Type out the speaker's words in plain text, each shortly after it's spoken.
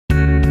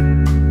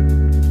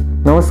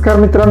नमस्कार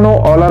मित्रांनो,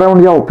 all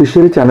around या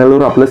ऑफिशियल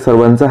चॅनलवर आपलं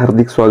सर्वांचं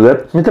हार्दिक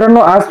स्वागत। मित्रांनो,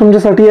 आज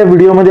तुमच्यासाठी या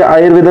व्हिडिओमध्ये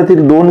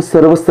आयुर्वेदातील दोन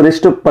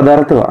सर्वश्रेष्ठ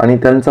पदार्थ आणि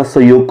त्यांचा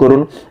संयोग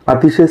करून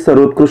अतिशय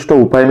सर्वोत्कृष्ट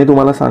उपाय मी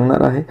तुम्हाला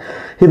सांगणार आहे।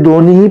 हे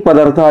दोन्ही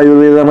पदार्थ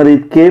आयुर्वेदामध्ये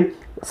इतके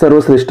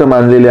सर्वश्रेष्ठ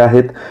मानलेले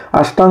आहेत।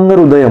 अष्टांग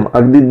हृदयम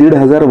अगदी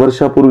 1500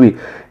 वर्षापूर्वी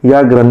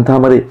या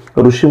ग्रंथामध्ये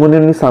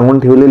ऋषीमुनींनी सांगून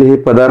ठेवलेले हे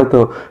पदार्थ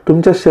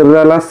तुमच्या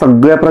शरीराला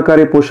सगळ्या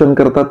प्रकारे पोषण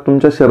करतात,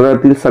 तुमच्या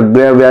शरीरातील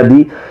सगळ्या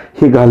व्याधी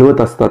हे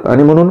घालवत असतात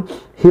आणि म्हणून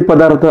हे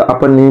पदार्थ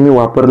आपण नेहमी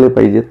वापरले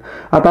पाहिजेत।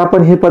 आता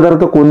आपण हे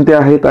पदार्थ कोणते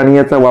आहेत आणि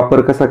याचा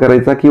वापर कसा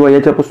करायचा किंवा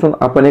याच्यापासून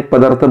आपण एक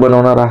पदार्थ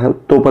बनवणार आहोत,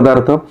 तो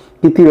पदार्थ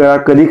किती वेळा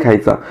कधी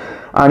खायचा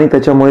आणि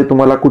त्याच्यामुळे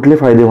तुम्हाला कुठले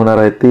फायदे होणार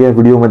आहेत ते या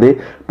व्हिडिओमध्ये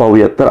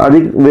पाहूयात। तर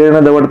अधिक वेळ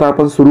न दवडता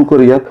आपण सुरू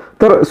करूयात।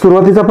 तर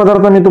सुरुवातीचा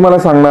पदार्थ मी तुम्हाला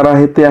सांगणार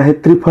आहे ते आहे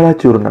त्रिफळा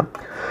चूर्ण।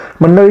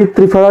 मंडळी,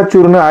 त्रिफळा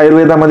चूर्ण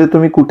आयुर्वेदामध्ये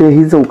तुम्ही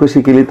कुठेही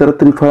चौकशी केली तर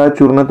त्रिफळा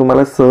चूर्ण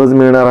तुम्हाला सहज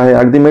मिळणार आहे।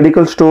 अगदी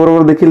मेडिकल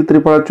स्टोअरवर देखील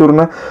त्रिफळा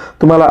चूर्ण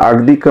तुम्हाला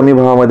अगदी कमी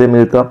भावामध्ये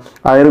मिळतं।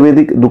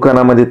 आयुर्वेदिक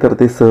दुकानामध्ये तर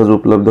ते सहज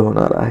उपलब्ध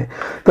होणार आहे।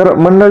 तर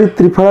मंडळी,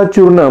 त्रिफळा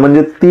चूर्ण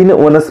म्हणजे 3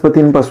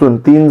 वनस्पतींपासून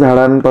 3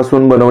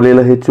 झाडांपासून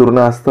बनवलेलं हे चूर्ण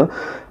असतं।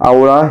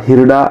 आवळा,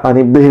 हिरडा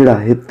आणि बेहडा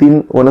हे 3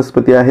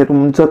 वनस्पती आहेत।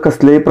 तुमचं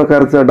कसल्याही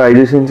प्रकारचं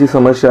डायजेशनची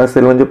समस्या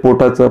असेल म्हणजे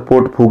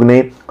पोट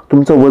फुगणे,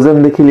 तुमचं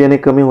वजन देखील याने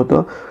कमी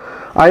होतं।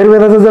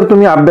 आयुर्वेदाचा जर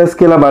तुम्ही अभ्यास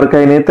केला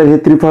बारकाईने तर हे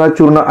त्रिफळा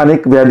चूर्ण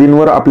अनेक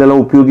व्याधींवर आपल्याला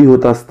उपयोगी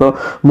होत असतं।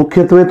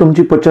 मुख्यत्वे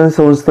तुमची पचन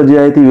संस्था जी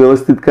आहे ती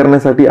व्यवस्थित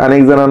करण्यासाठी।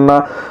 अनेक जणांना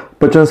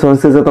पचन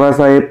संस्थेचा त्रास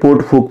आहे,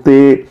 पोट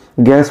फुगते,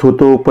 गॅस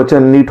होतो,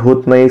 पचन नीट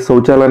होत नाही,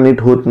 शौचाला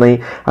नीट होत नाही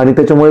आणि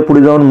त्याच्यामुळे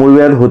पुढे जाऊन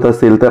मूळव्याध होत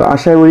असेल तर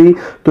अशा वेळी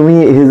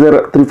तुम्ही हे जर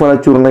त्रिफळा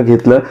चूर्ण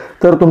घेतलं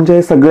तर तुमच्या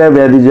हे सगळ्या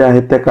व्याधी ज्या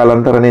आहेत त्या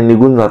कालांतराने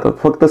निघून जातात।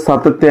 फक्त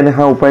सातत्याने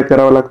हा उपाय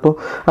करावा लागतो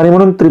आणि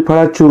म्हणून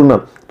त्रिफळा चूर्ण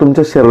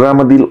तुमच्या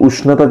शरीरामधील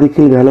उष्णता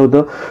देखील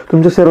घालवतं।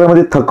 तुमच्या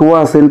शरीरामध्ये थकवा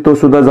असेल तो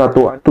सुद्धा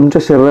जातो।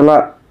 तुमच्या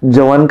शरीराला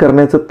जवान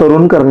करण्याचं,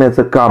 तरुण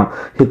करण्याचं काम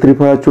हे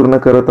त्रिफळा चूर्ण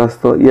करत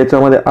असतं।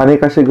 याच्यामध्ये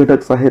अनेक असे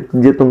घटक आहेत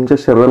जे तुमच्या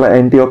शरीराला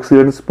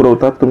अँटीऑक्सिडंट्स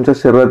पुरवतात, तुमच्या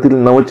शरीरातील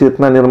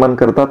नवचेतना निर्माण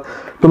करतात,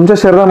 तुमच्या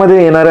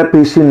शरीरामध्ये येणाऱ्या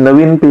पेशी,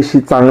 नवीन पेशी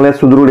चांगल्या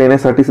सुदृढ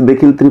येण्यासाठी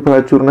देखील त्रिफळा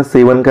चूर्ण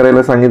सेवन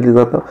करायला सांगितले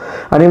जातं।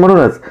 आणि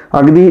म्हणूनच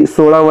अगदी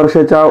 16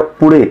 वर्षाच्या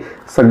पुढे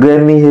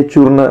सगळ्यांनी हे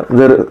चूर्ण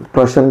जर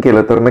प्राशन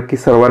केलं तर नक्की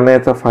सर्वांना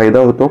याचा फायदा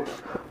होतो।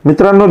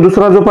 मित्रांनो,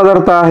 दुसरा जो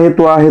पदार्थ आहे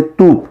तो आहे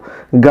तूप।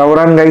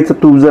 गावरान गाईचं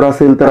तूप जर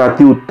असेल तर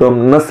अतिउत्तम,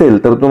 नसेल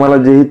तर तुम्हाला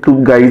जेही तूप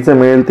गाईचं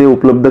मिळेल ते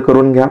उपलब्ध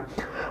करून घ्या।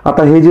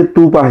 आता हे जे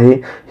तूप आहे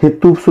हे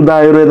तूप सुद्धा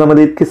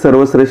आयुर्वेदामध्ये इतके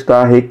सर्वश्रेष्ठ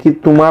आहे की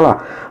तुम्हाला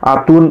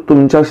आतून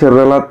तुमच्या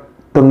शरीराला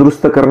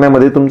तंदुरुस्त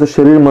करण्यामध्ये, तुमचं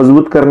शरीर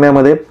मजबूत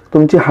करण्यामध्ये,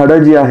 तुमची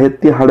हाडं जी आहेत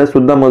ती हाडं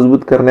सुद्धा मजबूत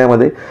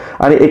करण्यामध्ये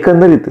आणि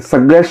एकंदरीत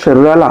सगळ्या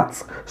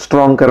शरीरालाच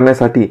स्ट्रॉंग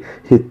करण्यासाठी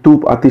हे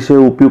तूप अतिशय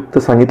उपयुक्त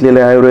सांगितलेलं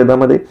आहे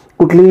आयुर्वेदामध्ये।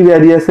 कुठलीही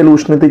व्याधी असेल,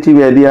 उष्णतेची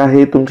व्याधी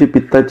आहे, तुमची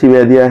पित्ताची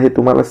व्याधी आहे,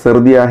 तुम्हाला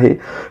सर्दी आहे,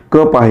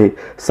 कफ आहे,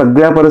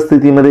 सगळ्या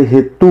परिस्थितीमध्ये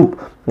हे तूप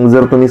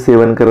जर तुम्ही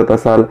सेवन करत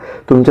असाल,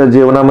 तुमच्या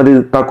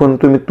जेवणामध्ये टाकून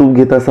तुम्ही तूप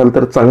घेत असाल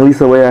तर चांगली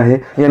सवय आहे।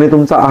 याने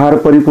तुमचा आहार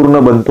परिपूर्ण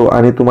बनतो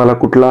आणि तुम्हाला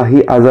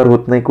कुठलाही आजार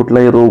होत नाही,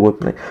 कुठलाही रोग होत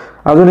नाही।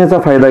 अजून याचा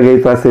फायदा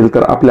घ्यायचा असेल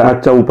तर आपल्या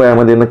आजच्या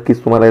उपायामध्ये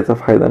नक्कीच तुम्हाला याचा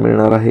फायदा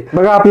मिळणार आहे।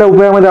 बघा, आपल्या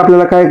उपायामध्ये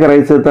आपल्याला काय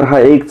करायचं तर हा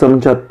 1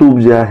 चमचा तूप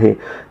जे आहे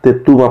ते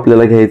तूप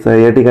आपल्याला घ्यायचं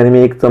आहे। या ठिकाणी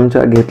मी 1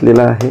 चमचा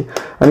घेतलेला आहे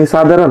आणि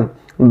साधारण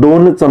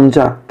 2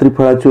 चमचा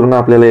त्रिफळा चूर्ण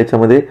आपल्याला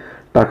याच्यामध्ये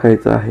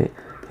टाकायचं आहे।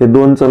 हे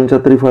 2 चमचा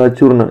त्रिफळा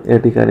चूर्ण या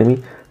ठिकाणी मी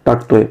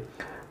टाकतोय।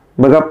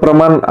 बघा,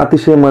 प्रमाण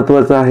अतिशय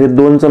महत्त्वाचं आहे।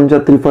 2 चमचा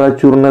त्रिफळा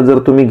चूर्ण जर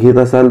तुम्ही घेत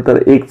असाल तर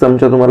 1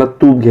 चमचा तुम्हाला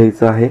तूप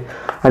घ्यायचं आहे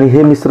आणि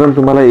हे मिश्रण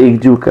तुम्हाला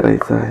एकजीव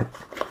करायचं आहे।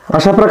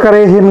 अशा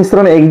प्रकारे हे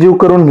मिश्रण एकजीव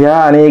करून घ्या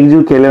आणि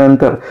एकजीव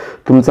केल्यानंतर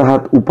तुमचा हा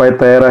उपाय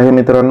तयार आहे।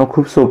 मित्रांनो,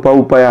 खूप सोपा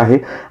उपाय आहे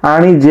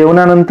आणि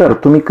जेवणानंतर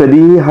तुम्ही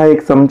कधीही हा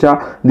 1 चमचा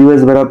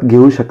दिवसभरात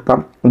घेऊ शकता।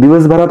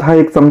 दिवसभरात हा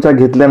 1 चमचा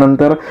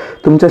घेतल्यानंतर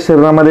तुमच्या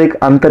शरीरामध्ये एक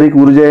आंतरिक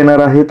ऊर्जा येणार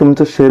आहे,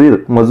 तुमचं शरीर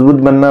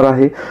मजबूत बनणार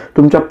आहे,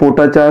 तुमच्या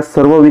पोटाच्या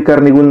सर्व विकार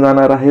निघून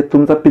जाणार आहेत,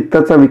 तुमचा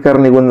पित्ताचा विकार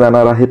निघून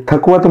जाणार आहे,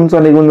 थकवा तुमचा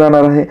निघून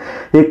जाणार आहे,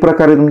 एक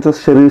प्रकारे तुमचं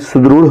शरीर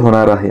सुदृढ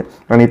होणार आहे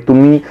आणि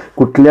तुम्ही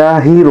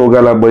कुठल्याही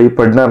रोगाला बळी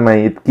पडणार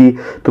नाही इतकी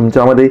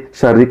तुमच्यामध्ये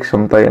शारीरिक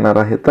क्षमता येणार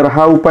आहे। तर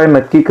हा उपाय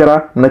नक्की करा,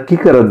 नक्की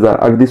करत जा।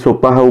 अगदी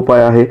सोपा हा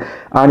उपाय आहे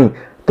आणि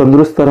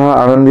तंदुरुस्त राहा,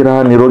 आनंदी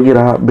राहा, निरोगी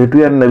राहा।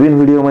 भेटूया नवीन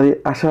व्हिडिओमध्ये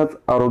अशाच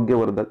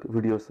आरोग्यवर्धक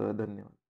व्हिडिओसह। धन्यवाद।